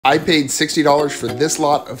I paid $60 for this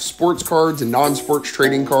lot of sports cards and non-sports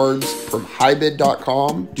trading cards from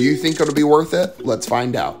highbid.com. Do you think it'll be worth it? Let's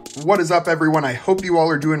find out. What is up, everyone? I hope you all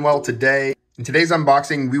are doing well today. In today's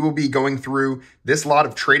unboxing, we will be going through this lot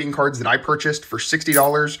of trading cards that I purchased for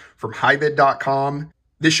 $60 from highbid.com.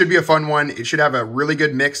 This should be a fun one. It should have a really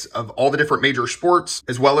good mix of all the different major sports,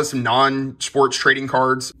 as well as some non-sports trading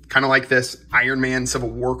cards, kind of like this Iron Man Civil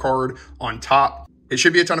War card on top. It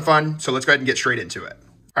should be a ton of fun, so let's go ahead and get straight into it.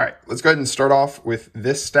 All right, let's go ahead and start off with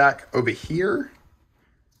this stack over here.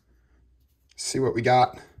 See what we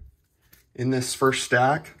got in this first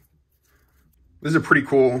stack. This is a pretty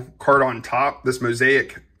cool card on top, this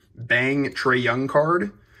Mosaic Bang Trae Young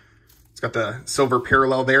card. It's got the silver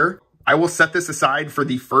parallel there. I will set this aside for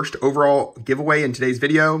the first overall giveaway in today's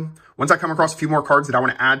video. Once I come across a few more cards that I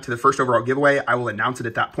want to add to the first overall giveaway, I will announce it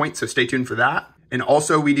at that point, so stay tuned for that. And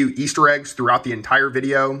also, we do Easter eggs throughout the entire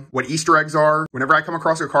video. What Easter eggs are, whenever I come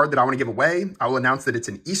across a card that I want to give away, I will announce that it's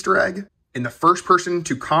an Easter egg. And the first person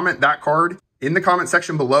to comment that card in the comment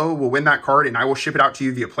section below will win that card, and I will ship it out to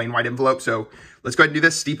you via plain white envelope. So let's go ahead and do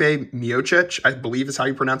this. Stipe Miocic, I believe is how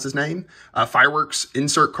you pronounce his name. Fireworks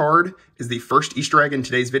insert card is the first Easter egg in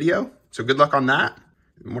today's video. So good luck on that.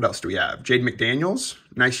 And what else do we have? Jade McDaniels,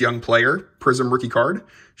 nice young player. Prizm rookie card.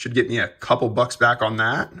 Should get me a couple bucks back on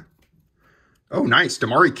that. Oh, nice.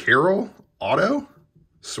 Damari Carroll auto.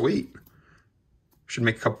 Sweet. Should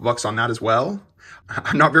make a couple bucks on that as well.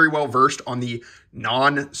 I'm not very well versed on the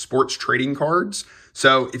non-sports trading cards.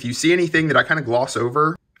 So if you see anything that I kind of gloss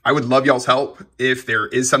over, I would love y'all's help if there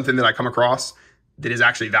is something that I come across that is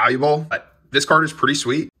actually valuable. But this card is pretty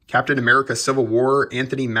sweet. Captain America Civil War,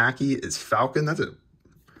 Anthony Mackie is Falcon. That's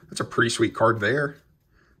a pretty sweet card there.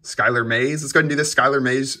 Skylar Mays. Let's go ahead and do this. Skylar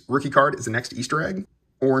Mays rookie card is the next Easter egg.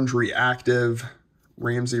 Orange Reactive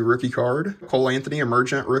Ramsey rookie card. Cole Anthony,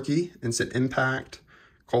 Emergent rookie. Instant Impact.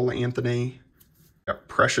 Cole Anthony. Got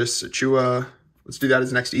Precious Achua. Let's do that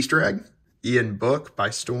as next Easter egg. Ian Book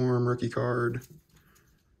by Storm rookie card.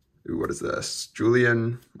 Ooh, what is this?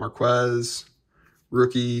 Julian Marquez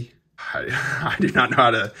rookie. I do not know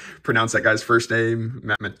how to pronounce that guy's first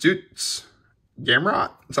name. Matutz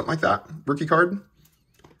Gamrot, something like that. Rookie card.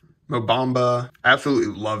 Mobamba. I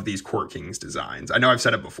absolutely love these Court Kings designs. I know I've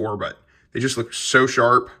said it before, but they just look so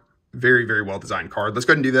sharp. Very, very well designed card. Let's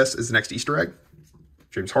go ahead and do this as the next Easter egg.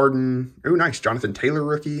 James Harden. Oh, nice. Jonathan Taylor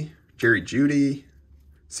rookie. Jerry Jeudy.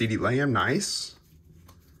 CeeDee Lamb. Nice.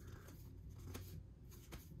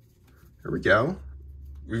 There we go.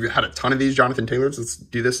 We've had a ton of these Jonathan Taylors. Let's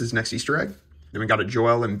do this as next Easter egg. Then we got a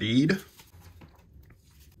Joel Embiid.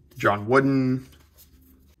 John Wooden.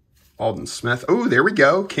 Alden Smith. Oh, there we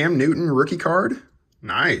go. Cam Newton rookie card.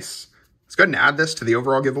 Nice. Let's go ahead and add this to the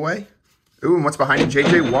overall giveaway. Ooh, and what's behind it?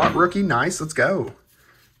 JJ Watt rookie. Nice. Let's go.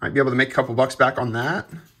 Might be able to make a couple bucks back on that.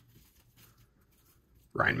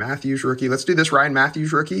 Ryan Matthews rookie. Let's do this Ryan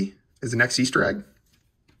Matthews rookie as the next Easter egg.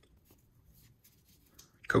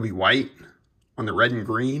 Kobe White on the red and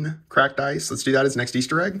green cracked ice. Let's do that as next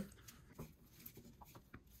Easter egg.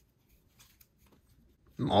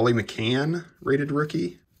 Molly McCann rated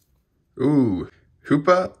rookie. Ooh,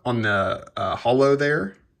 Hoopa on the hollow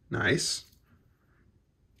there. Nice.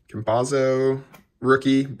 Campazzo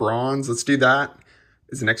rookie bronze. Let's do that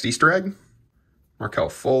as the next Easter egg. Markelle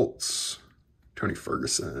Fultz. Tony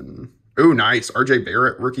Ferguson. Ooh, nice. RJ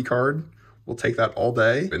Barrett rookie card. We'll take that all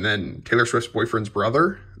day. And then Taylor Swift's boyfriend's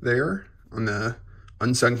brother there on the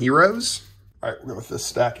Unsung Heroes. All right, we'll go with this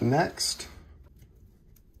stack next.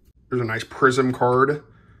 There's a nice Prizm card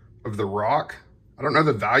of The Rock. I don't know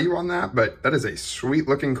the value on that, but that is a sweet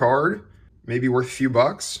looking card. Maybe worth a few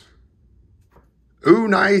bucks. Ooh,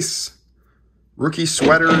 nice. Rookie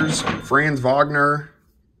sweaters, Franz Wagner.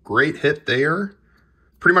 Great hit there.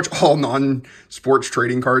 Pretty much all non-sports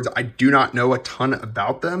trading cards. I do not know a ton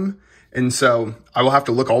about them. And so I will have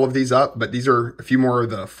to look all of these up, but these are a few more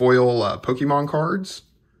of the foil Pokemon cards.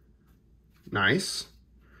 Nice.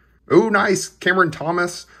 Oh, nice. Cameron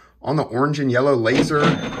Thomas on the orange and yellow laser.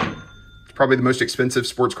 It's probably the most expensive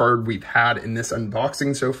sports card we've had in this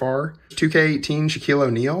unboxing so far. 2K18 Shaquille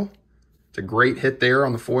O'Neal. It's a great hit there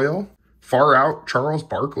on the foil. Far Out Charles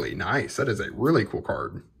Barkley. Nice. That is a really cool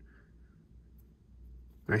card.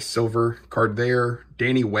 Nice silver card there.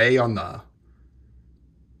 Danny Way on the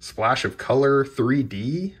Splash of Color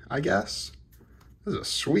 3D, I guess. This is a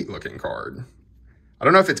sweet looking card. I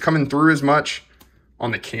don't know if it's coming through as much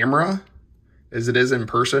on the camera as it is in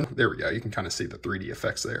person. There we go. You can kind of see the 3D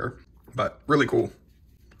effects there, but really cool.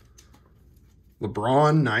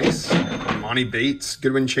 LeBron, nice. Monty Bates,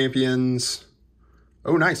 Goodwin Champions.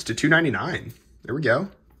 Oh, nice, to $2.99. There we go.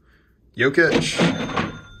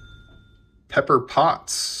 Jokic. Pepper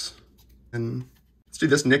Potts. And let's do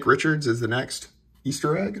this. Nick Richards is the next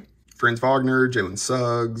Easter egg. Franz Wagner, Jalen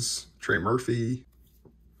Suggs, Trey Murphy.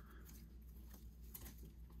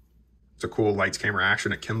 It's a cool lights, camera,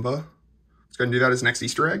 action at Kimba. Let's go ahead and do that as next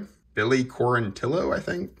Easter egg. Billy Corantillo, I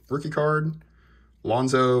think, rookie card.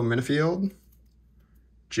 Lonzo Minifield.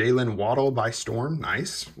 Jalen Waddle by Storm.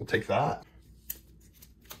 Nice. We'll take that.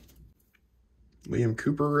 Liam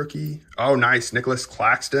Cooper rookie. Oh, nice. Nicholas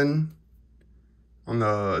Claxton on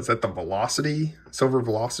the, is that the Velocity? Silver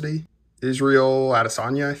Velocity? Israel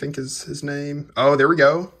Adesanya, I think is his name. Oh, there we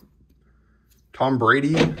go. Tom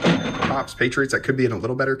Brady. Topps Patriots. That could be in a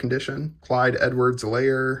little better condition. Clyde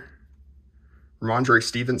Edwards-Helaire. Ramondre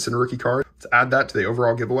Stevenson rookie card. Let's add that to the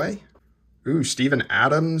overall giveaway. Ooh, Steven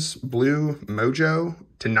Adams, blue mojo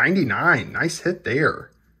to 99. Nice hit there.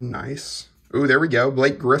 Nice. Ooh, there we go.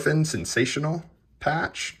 Blake Griffin, sensational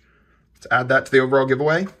patch. Let's add that to the overall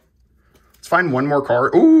giveaway. Let's find one more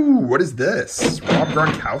card. Ooh, what is this? Rob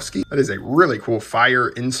Gronkowski. That is a really cool fire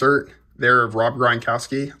insert there of Rob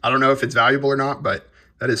Gronkowski. I don't know if it's valuable or not, but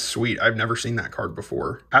that is sweet. I've never seen that card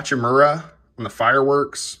before. Hachimura on the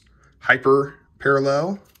fireworks. Hyper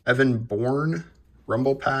parallel. Evan Bourne,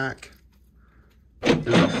 Rumble Pack.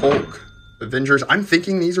 There's a Hulk, Avengers. I'm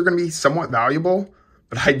thinking these are going to be somewhat valuable,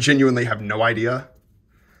 but I genuinely have no idea.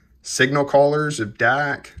 Signal Callers of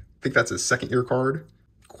Dak. I think that's his second-year card.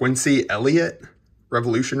 Quincy Elliott,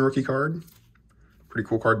 Revolution rookie card. Pretty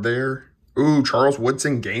cool card there. Ooh, Charles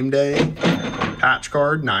Woodson, Game Day. Patch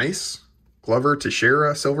card, nice. Glover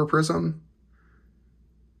Teixeira, Silver Prism.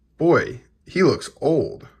 Boy, he looks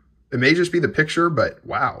old. It may just be the picture, but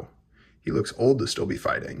wow. He looks old to still be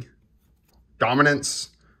fighting.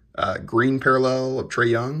 Dominance, green parallel of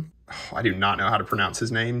Trae Young. Oh, I do not know how to pronounce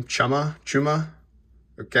his name. Chuma,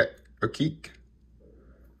 okay, Okik.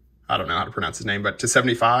 I don't know how to pronounce his name, but to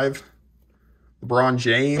 75. LeBron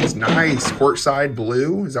James, nice. Courtside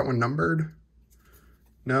blue. Is that one numbered?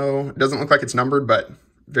 No, it doesn't look like it's numbered, but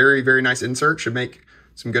very, very nice insert. Should make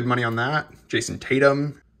some good money on that. Jason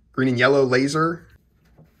Tatum, green and yellow laser.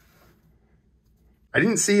 I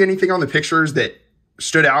didn't see anything on the pictures that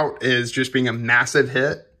stood out as just being a massive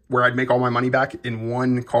hit where I'd make all my money back in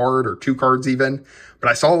one card or two cards even. But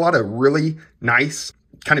I saw a lot of really nice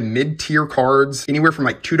kind of mid-tier cards, anywhere from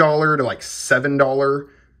like $2 to like $7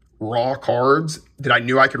 raw cards that I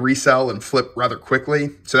knew I could resell and flip rather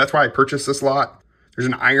quickly. So that's why I purchased this lot. There's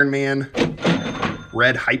an Iron Man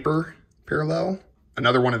red hyper parallel.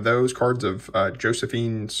 Another one of those cards of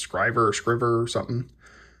Josephine Scriver or something.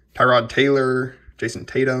 Tyrod Taylor, Jason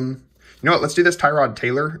Tatum. You know what? Let's do this. Tyrod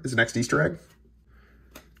Taylor is the next Easter egg.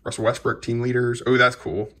 Russell Westbrook, team leaders. Oh, that's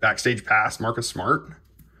cool. Backstage pass, Marcus Smart.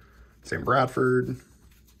 Sam Bradford.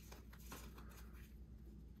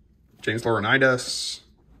 James Laurinaitis.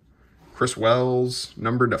 Chris Wells,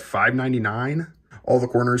 numbered to 599. All the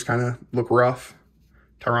corners kind of look rough.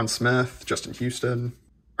 Tyron Smith, Justin Houston.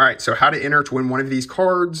 All right, so how to enter to win one of these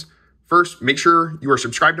cards. First, make sure you are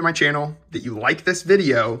subscribed to my channel, that you like this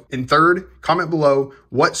video, and third, comment below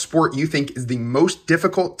what sport you think is the most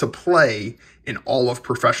difficult to play in all of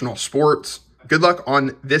professional sports. Good luck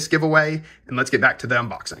on this giveaway, and let's get back to the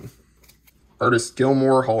unboxing. Artist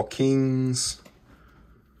Gilmore, Hall Kings,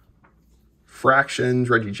 Fractions,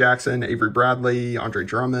 Reggie Jackson, Avery Bradley, Andre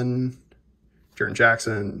Drummond, Jaren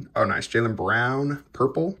Jackson. Oh, nice. Jaylen Brown,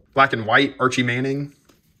 purple. Black and white, Archie Manning.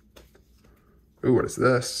 Ooh, what is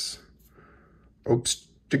this?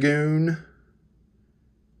 Obstagoon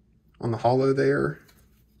on the hollow there.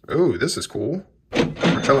 Oh, this is cool.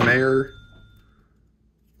 Marcelo Mayer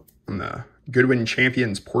on the Goodwin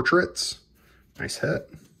Champions portraits. Nice hit.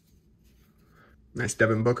 Nice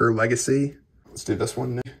Devin Booker legacy. Let's do this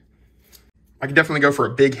one. I could definitely go for a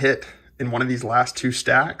big hit in one of these last two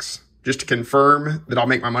stacks just to confirm that I'll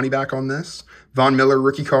make my money back on this. Von Miller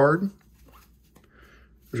rookie card.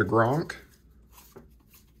 There's a Gronk.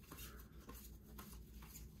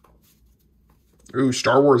 Ooh,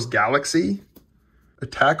 Star Wars Galaxy.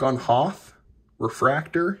 Attack on Hoth.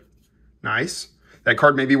 Refractor. Nice. That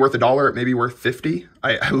card may be worth $1. It may be worth 50.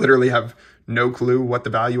 I literally have no clue what the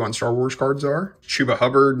value on Star Wars cards are. Chuba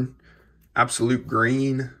Hubbard. Absolute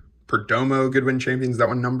Green. Perdomo Goodwin Champions. That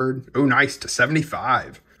one numbered. Oh, nice. To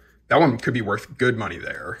 75. That one could be worth good money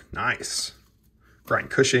there. Nice. Brian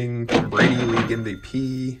Cushing. Tom Brady League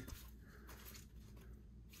MVP.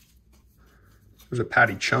 There's a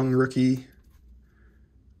Patty Chung rookie.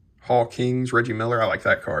 Hall Kings, Reggie Miller. I like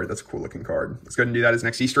that card. That's a cool looking card. Let's go ahead and do that as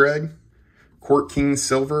next Easter egg. Court Kings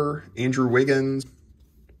Silver, Andrew Wiggins.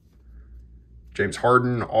 James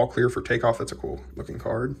Harden, all clear for takeoff. That's a cool looking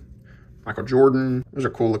card. Michael Jordan. There's a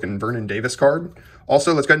cool looking Vernon Davis card.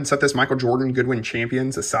 Also, let's go ahead and set this Michael Jordan Goodwin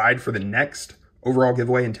Champions aside for the next overall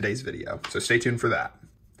giveaway in today's video. So stay tuned for that.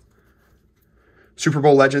 Super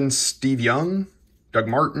Bowl legends Steve Young, Doug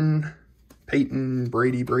Martin, Peyton,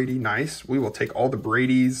 Brady, nice. We will take all the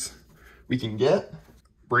Bradys we can get.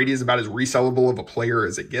 Brady is about as resellable of a player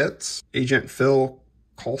as it gets. Agent Phil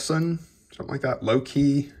Coulson, something like that. Low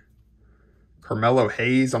key. Carmelo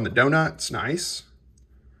Hayes on the donuts, nice.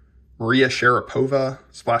 Maria Sharapova,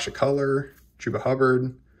 splash of color. Chuba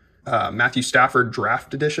Hubbard. Matthew Stafford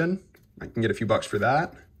draft edition. I can get a few bucks for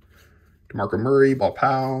that. DeMarco Murray, Ball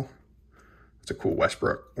Powell. That's a cool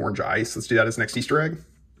Westbrook orange ice. Let's do that as next Easter egg.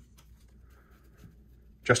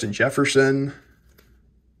 Justin Jefferson.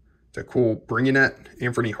 It's a cool bringing it.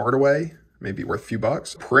 Anthony Hardaway, maybe worth a few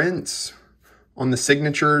bucks. Prince on the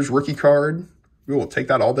signatures rookie card. We will take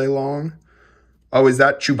that all day long. Oh, is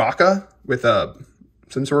that Chewbacca with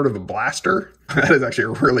some sort of a blaster? That is actually a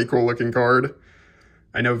really cool looking card.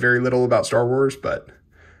 I know very little about Star Wars, but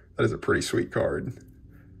that is a pretty sweet card.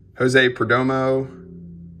 Jose Perdomo.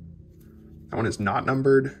 That one is not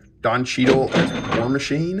numbered. Don Cheadle as War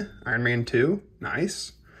Machine. Iron Man 2.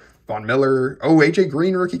 Nice. Von Miller. Oh, AJ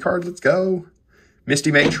Green rookie card. Let's go.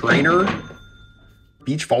 Misty May Trainer.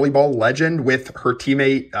 Beach volleyball legend with her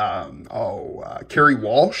teammate, Carrie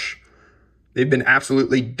Walsh. They've been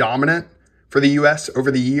absolutely dominant for the U.S.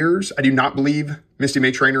 over the years. I do not believe Misty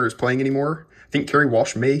May Trainer is playing anymore. I think Carrie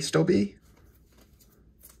Walsh may still be.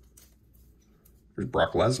 There's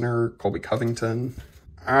Brock Lesnar, Colby Covington.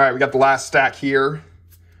 All right, we got the last stack here.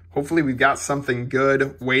 Hopefully we've got something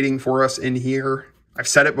good waiting for us in here. I've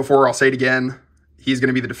said it before, I'll say it again. He's going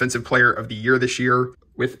to be the defensive player of the year this year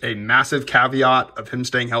with a massive caveat of him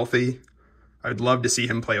staying healthy. I'd love to see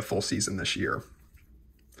him play a full season this year.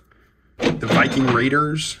 The Viking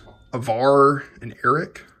Raiders, Avar and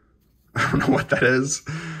Eric. I don't know what that is.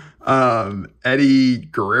 Eddie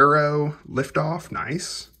Guerrero, Liftoff,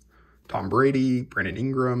 nice. Tom Brady, Brandon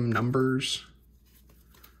Ingram, numbers.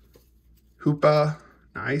 Hoopa,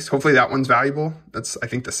 nice. Hopefully that one's valuable. That's, I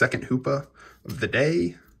think, the second Hoopa of the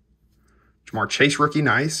day. Jamar Chase rookie,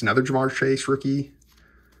 nice. Another Jamar Chase rookie.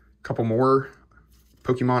 A couple more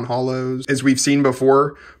Pokemon Holos. As we've seen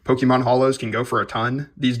before, Pokemon Holos can go for a ton.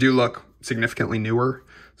 These do look significantly newer,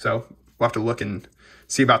 so we'll have to look and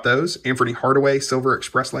see about those. Anthony Hardaway, Silver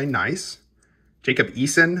Express Lane, nice. Jacob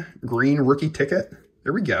Eason, green rookie ticket.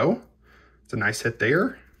 There we go. It's a nice hit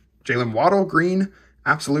there. Jalen Waddle, green,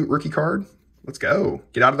 absolute rookie card. Let's go.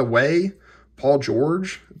 Get out of the way. Paul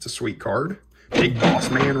George, it's a sweet card. Big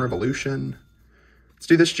Boss Man, Revolution. Let's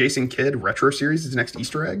do this Jason Kidd Retro Series. It's next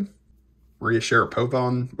Easter egg. Maria Sharapova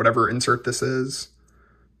on whatever insert this is.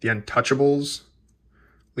 The Untouchables.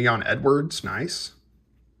 Leon Edwards, nice.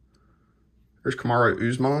 There's Kamaru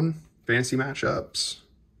Usman, fantasy matchups.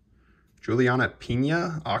 Juliana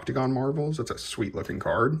Pena, Octagon Marvels. That's a sweet looking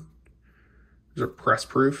card. There's a press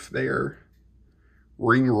proof there.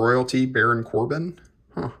 Ring Royalty, Baron Corbin.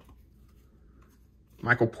 Huh.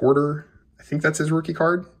 Michael Porter. I think that's his rookie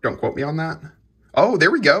card. Don't quote me on that. Oh, there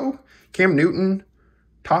we go. Cam Newton,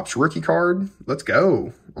 Topps rookie card. Let's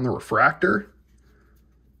go. On the refractor.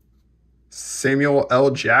 Samuel L.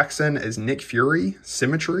 Jackson as Nick Fury,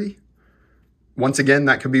 Symmetry. Once again,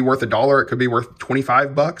 that could be worth $1. It could be worth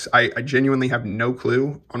 25 bucks. I genuinely have no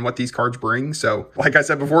clue on what these cards bring. So like I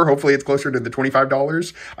said before, hopefully it's closer to the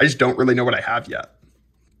 $25. I just don't really know what I have yet.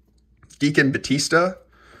 Deacon Batista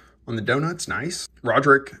on the donuts, nice.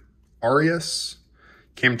 Roderick Arias,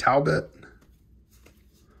 Cam Talbot.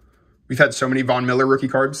 We've had so many Von Miller rookie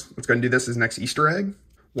cards. Let's go and do this as next Easter egg.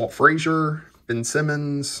 Walt Frazier, Ben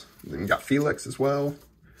Simmons, and then we got Felix as well.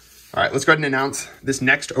 All right, let's go ahead and announce this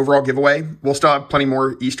next overall giveaway. We'll still have plenty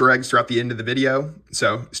more Easter eggs throughout the end of the video,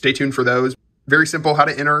 so stay tuned for those. Very simple how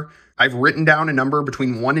to enter. I've written down a number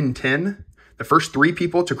between 1 and 10. The first 3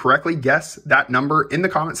 people to correctly guess that number in the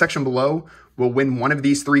comment section below will win one of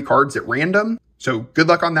these 3 cards at random. So good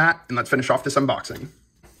luck on that, and let's finish off this unboxing.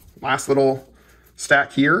 Last little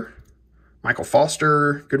stack here. Michael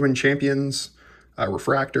Foster, Goodwin Champions,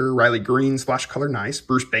 Refractor, Riley Green, Splash Color, nice.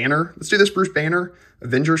 Bruce Banner. Let's do this Bruce Banner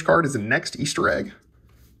Avengers card as the next Easter egg.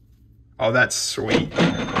 Oh, that's sweet.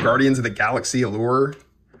 Guardians of the Galaxy Allure.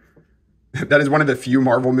 That is one of the few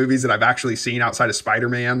Marvel movies that I've actually seen outside of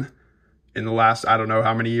Spider-Man in the last, I don't know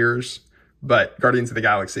how many years. But Guardians of the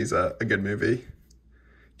Galaxy is a good movie.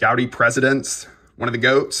 Gaudy Presidents, one of the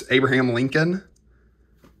GOATs. Abraham Lincoln.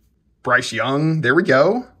 Bryce Young. There we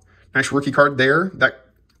go. Nice rookie card there. That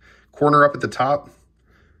corner up at the top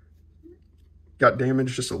got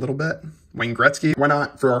damaged just a little bit. Wayne Gretzky. Why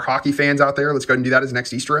not? For our hockey fans out there, let's go ahead and do that as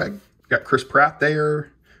next Easter egg. Got Chris Pratt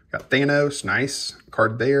there. Got Thanos, nice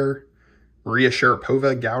card there. Maria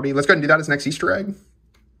Sharapova, Gaudy. Let's go ahead and do that as next Easter egg.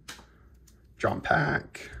 John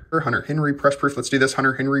Pack. Hunter Henry, press proof. Let's do this.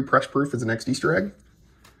 Hunter Henry, press proof as the next Easter egg.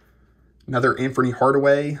 Another Anthony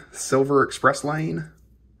Hardaway, Silver Express Lane.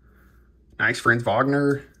 Nice, Franz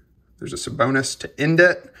Wagner. There's a Sabonis to end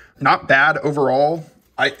it. Not bad overall.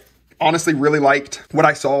 I honestly really liked what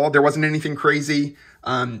I saw. There wasn't anything crazy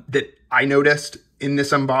that I noticed in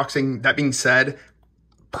this unboxing. That being said,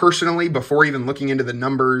 personally, before even looking into the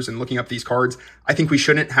numbers and looking up these cards, I think we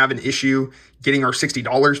shouldn't have an issue getting our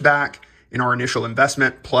 $60 back in our initial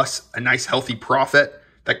investment, plus a nice healthy profit.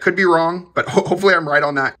 That could be wrong, but hopefully I'm right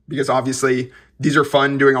on that, because obviously these are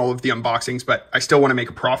fun doing all of the unboxings, but I still want to make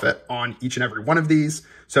a profit on each and every one of these.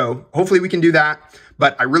 So hopefully we can do that.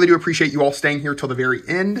 But I really do appreciate you all staying here till the very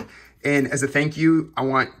end. And as a thank you, I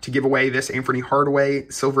want to give away this Anthony Hardaway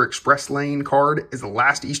Silver Express Lane card as the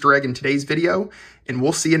last Easter egg in today's video. And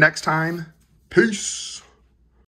we'll see you next time. Peace.